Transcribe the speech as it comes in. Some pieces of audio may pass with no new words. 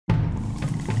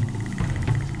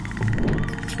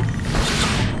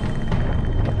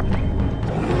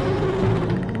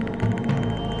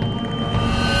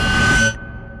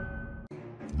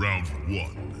Round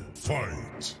 1,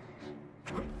 fight.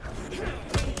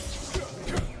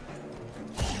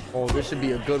 Oh, this should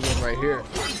be a good one right here.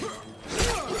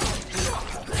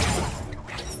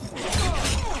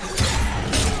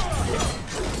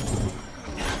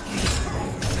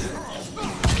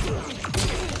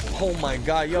 Oh my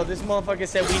god, yo, this motherfucker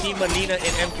said we need Melina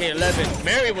in MK11.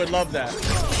 Mary would love that.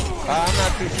 I'm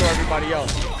not too sure everybody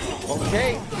else.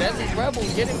 Okay,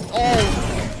 DEADLYXREBEL getting. Oh,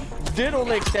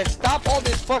 DITTLELICK said stop all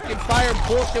this fucking fire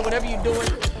bullshit, whatever you're doing,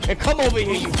 and come over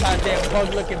here, you goddamn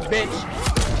bug looking bitch.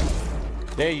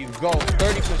 There you go,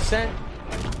 30%.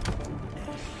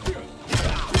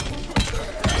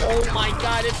 Oh my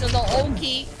god, it's in the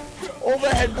Oki.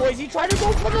 Overhead, boys. He tried to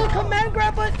go for the command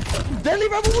grab, but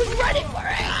DEADLYXREBEL was ready for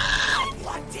it. I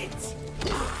want it.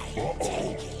 I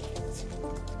take it.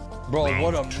 Bro,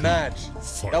 what a match.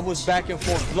 That was back and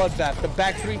forth bloodbath. The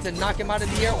back three to knock him out of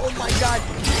the air. Oh my god.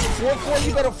 4-4,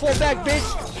 you better fall back, bitch.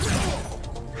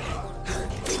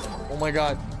 Oh my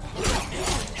god.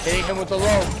 Hitting him with the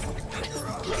low.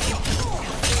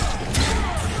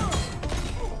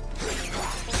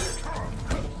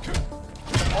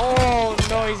 Oh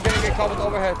no, he's gonna get caught with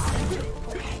overhead.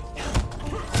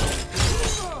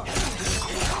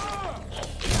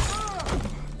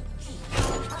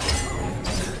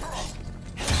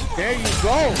 There you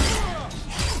go.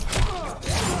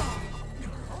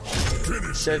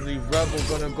 DEADLYXREBEL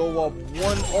gonna go up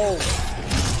 1-0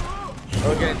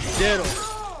 against Diddle.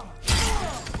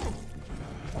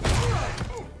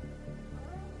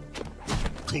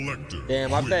 Collector.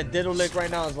 Damn, I bet DITTLELICK right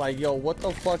now is like, yo, what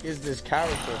the fuck is this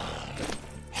character?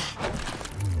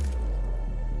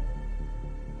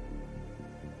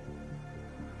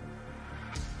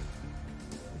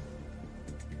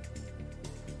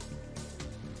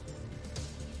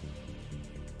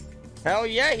 Hell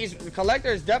yeah, Collector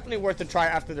is definitely worth a try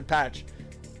after the patch.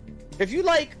 If you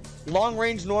like long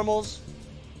range normals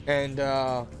and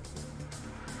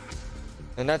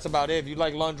that's about it. If you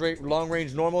like long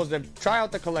range normals, then try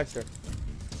out the Collector.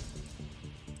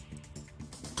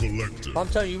 I'm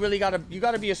telling you, you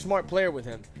gotta be a smart player with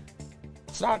him.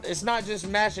 It's not just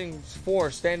mashing 4,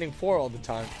 standing 4 all the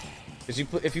time.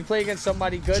 If you play against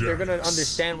somebody good, they're gonna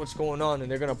understand what's going on and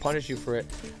they're gonna punish you for it.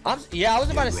 Yeah, I was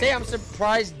about to say I'm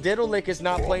surprised DITTLELICK is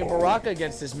not playing Baraka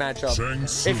against this matchup.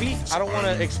 I don't want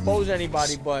to expose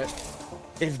anybody, but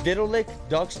if DITTLELICK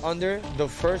ducks under the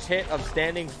first hit of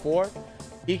standing 4,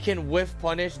 he can whiff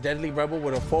punish DEADLYXREBEL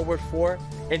with a forward 4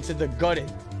 into the gutted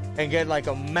and get like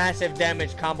a massive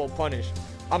damage combo punish.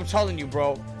 I'm telling you,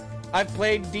 bro. I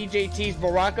played DJT's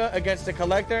Baraka against the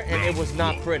Collector and it was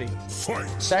not pretty.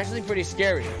 It's actually pretty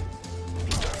scary.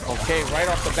 Okay, right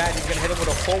off the bat, he's gonna hit him with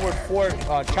a forward 4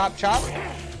 chop chop.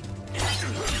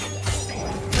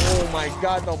 Oh my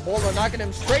god, the bowler knocking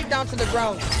him straight down to the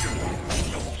ground.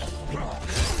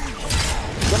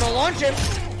 Gonna launch him.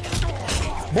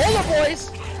 Bowler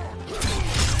boys.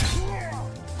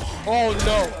 Oh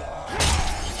no.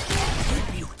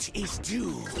 Tribute is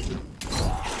due.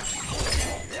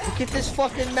 Look at this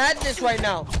fucking madness right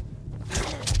now.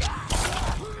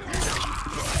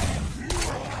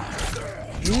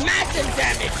 Massive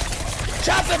damage.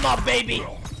 Chop him up, baby.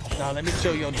 Now let me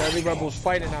show you, DEADLYXREBEL's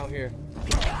fighting out here.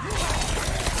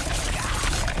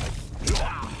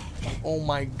 Oh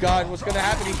my god, what's gonna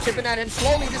happen? He's chipping at him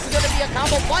slowly. This is gonna be a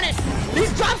combo punish. He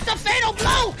drops the fatal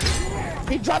blow.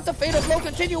 He dropped the fatal blow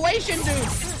continuation, dude.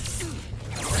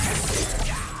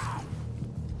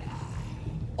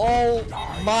 Oh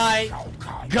my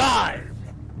god.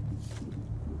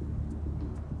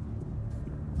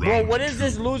 Bro, what is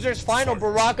this loser's final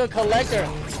Baraka Collector?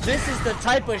 This is the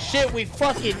type of shit we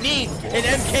fucking need in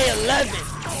MK11.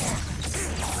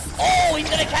 Oh, he's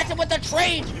gonna catch him with the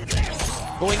trade.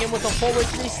 Going in with a forward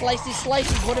 3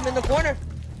 slicey, put him in the corner.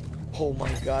 Oh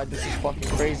my god, this is fucking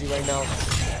crazy right now.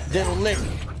 DITTLELICK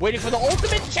waiting for the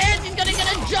ultimate chance. He's gonna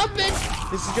get a jump in.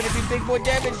 This is gonna be big boy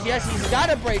damage. Yes, he's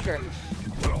got a breaker.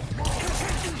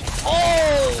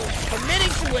 Oh,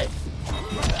 committing to it.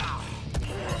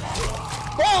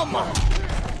 Boom.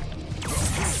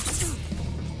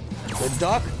 The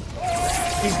duck.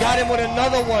 He's got him with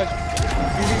another one.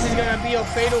 This is gonna be a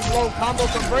fatal blow combo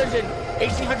conversion.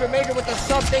 1800 major with the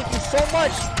sub. Thank you so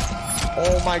much.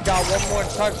 Oh my god, one more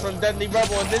touch from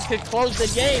DEADLYXREBEL and this could close the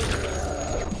game.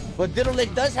 But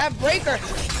DITTLELICK does have breaker.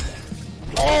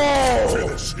 Oh.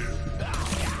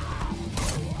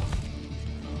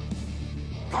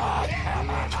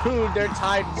 Dude, they're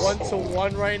tied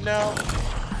 1-1 right now.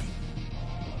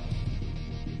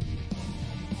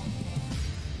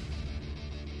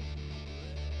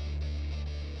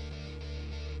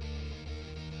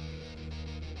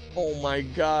 Oh my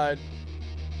god.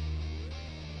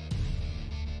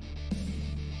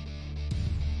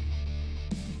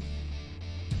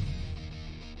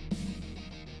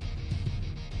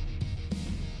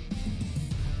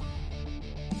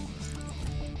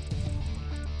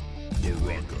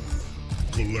 Baraka,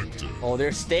 Collector. Oh,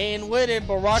 they're staying with it.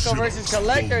 Baraka versus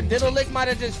Collector. DITTLELICK might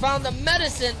have just found the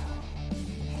medicine.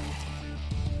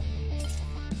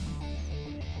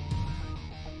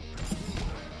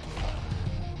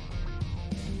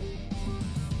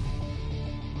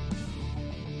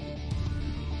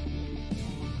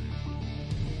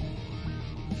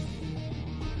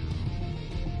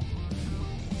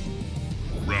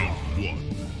 Round 1.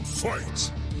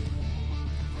 Fight.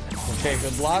 Okay,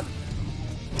 good block.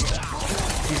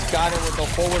 He's got it with the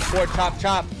forward 4 chop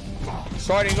chop.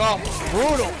 Starting off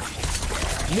brutal.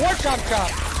 More chop chop.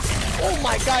 Oh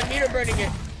my god, meter burning it.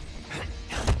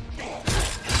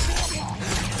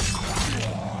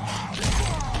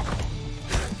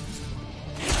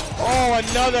 Oh,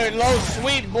 another low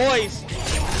sweet, boys.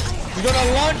 He's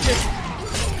gonna launch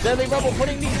it. Deadly Rebel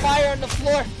putting the fire on the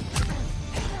floor.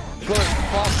 Good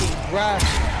fucking grab.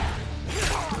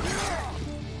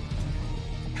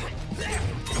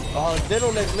 Oh,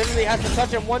 DITTLELICK literally has to touch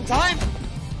him one time.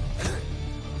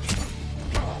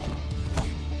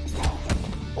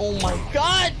 Oh my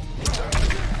god.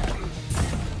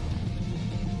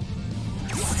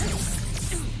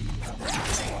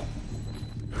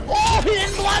 Oh, he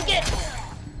didn't block it.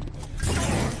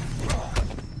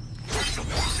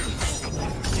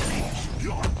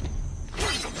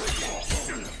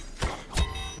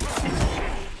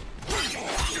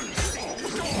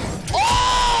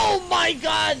 Oh my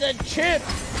god, the chip.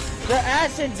 The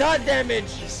acid dot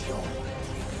damage.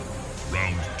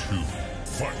 Round 2.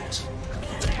 Fight.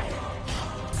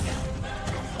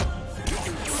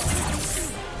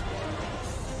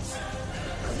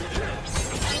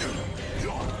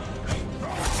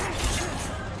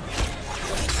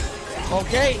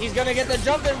 Okay, he's gonna get the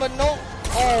jump in, but no.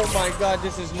 Oh my god,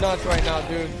 this is nuts right now,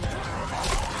 dude.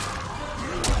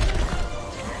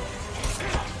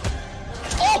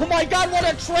 Oh my god, what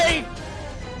a trade!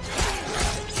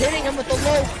 Hitting him with the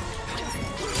low.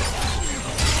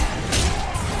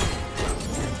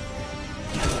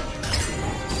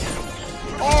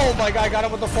 Oh my god, got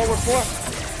him with the forward 4.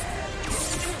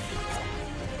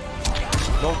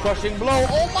 No crushing blow.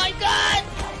 Oh my god!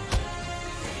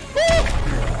 Woo!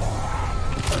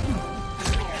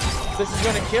 This is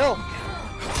gonna kill.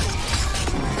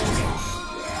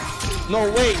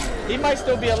 No, wait. He might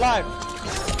still be alive.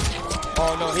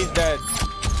 Oh no, he's dead.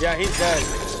 Yeah, he's dead.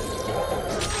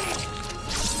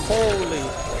 Holy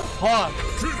fuck.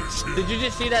 Did you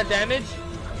just see that damage?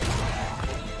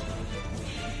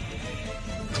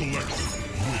 Collector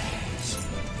wins.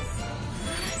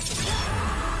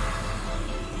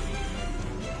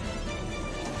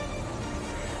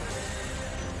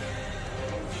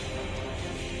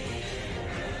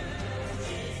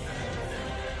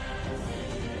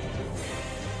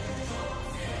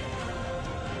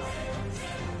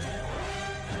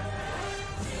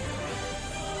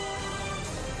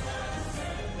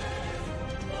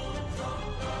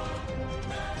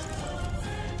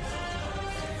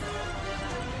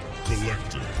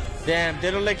 Collector. Damn,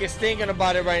 DITTLELICK is thinking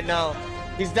about it right now.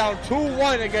 He's down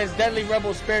 2-1 against Deadly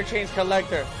Rebel Spare Change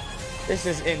Collector. This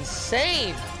is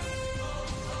insane.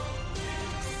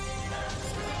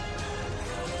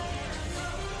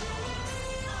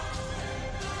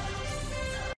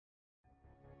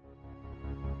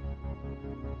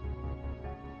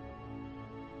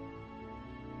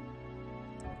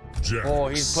 Jax. Oh,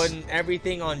 he's putting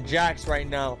everything on Jax right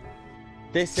now.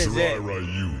 This is it.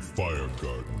 Ryu Fire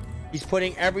Garden. He's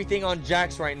putting everything on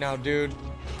Jax right now, dude.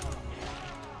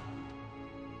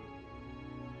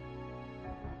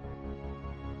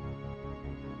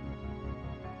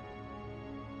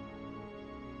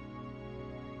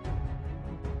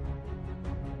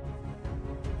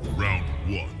 Round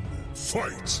 1.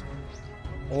 Fight.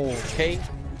 Okay,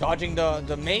 dodging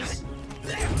the mace.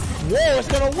 Whoa, it's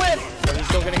gonna whip, but he's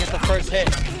still gonna get the first hit.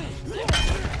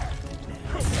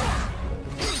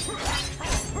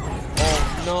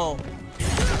 Oh no.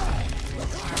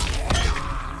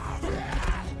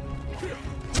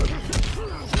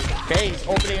 Okay, he's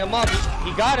opening him up.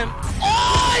 He got him.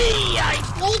 Ay, ay,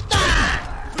 puta!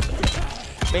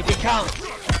 Make it count.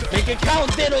 Make it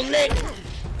count, DITTLELICK.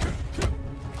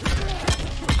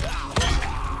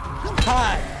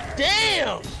 God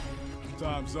damn.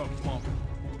 Time's up, pump.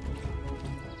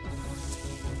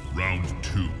 Round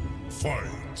 2.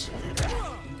 Fight.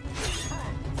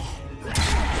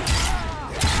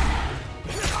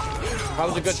 That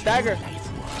was a good stagger.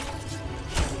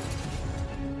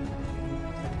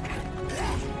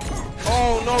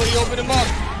 Oh no, he opened him up.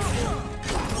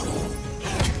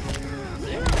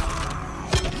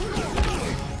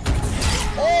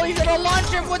 Oh, he's gonna launch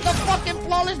him with the fucking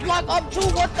flawless block up too.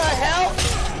 What the hell?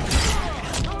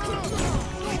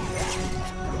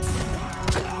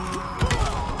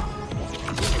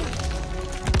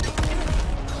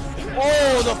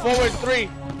 Oh, the forward three.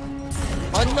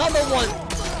 Another one.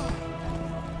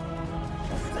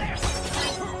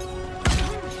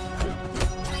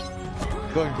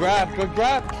 Good grab, good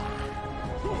grab.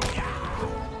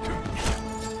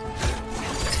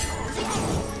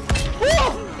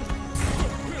 Woo!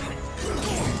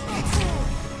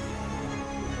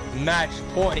 Match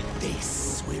point.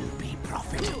 This will be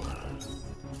profitable.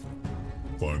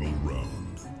 Final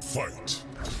round. Fight.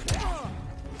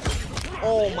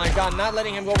 Oh my god, not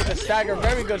letting him go with the stagger.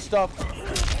 Very good stuff.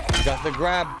 Got the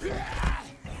grab.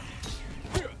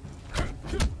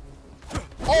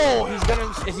 Oh,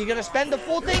 is he gonna spend the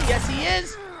full thing? Yes, he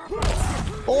is.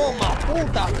 Oh my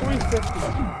puta, 350.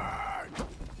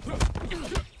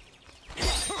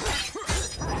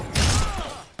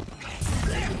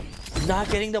 He's not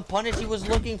getting the punish he was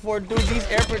looking for, dude. These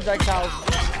air projectiles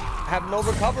have no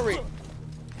recovery.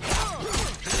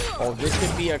 Oh, this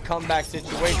could be a comeback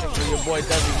situation for your boy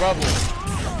DEADLYREBEL.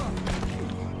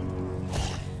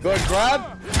 Good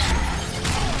grab.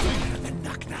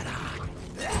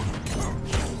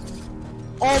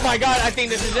 Oh my god, I think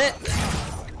this is it.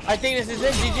 I think this is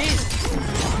it, GG's.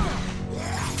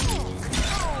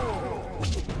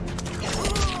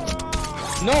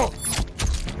 No.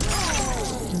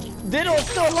 Ditto is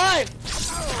still alive.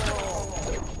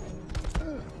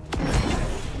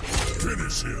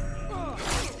 Finish him.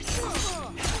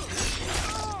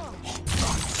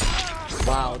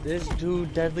 Wow, this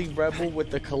dude DEADLYREBEL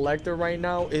with the collector right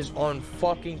now is on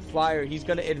fucking fire. He's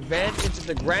gonna advance into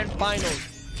the grand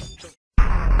finals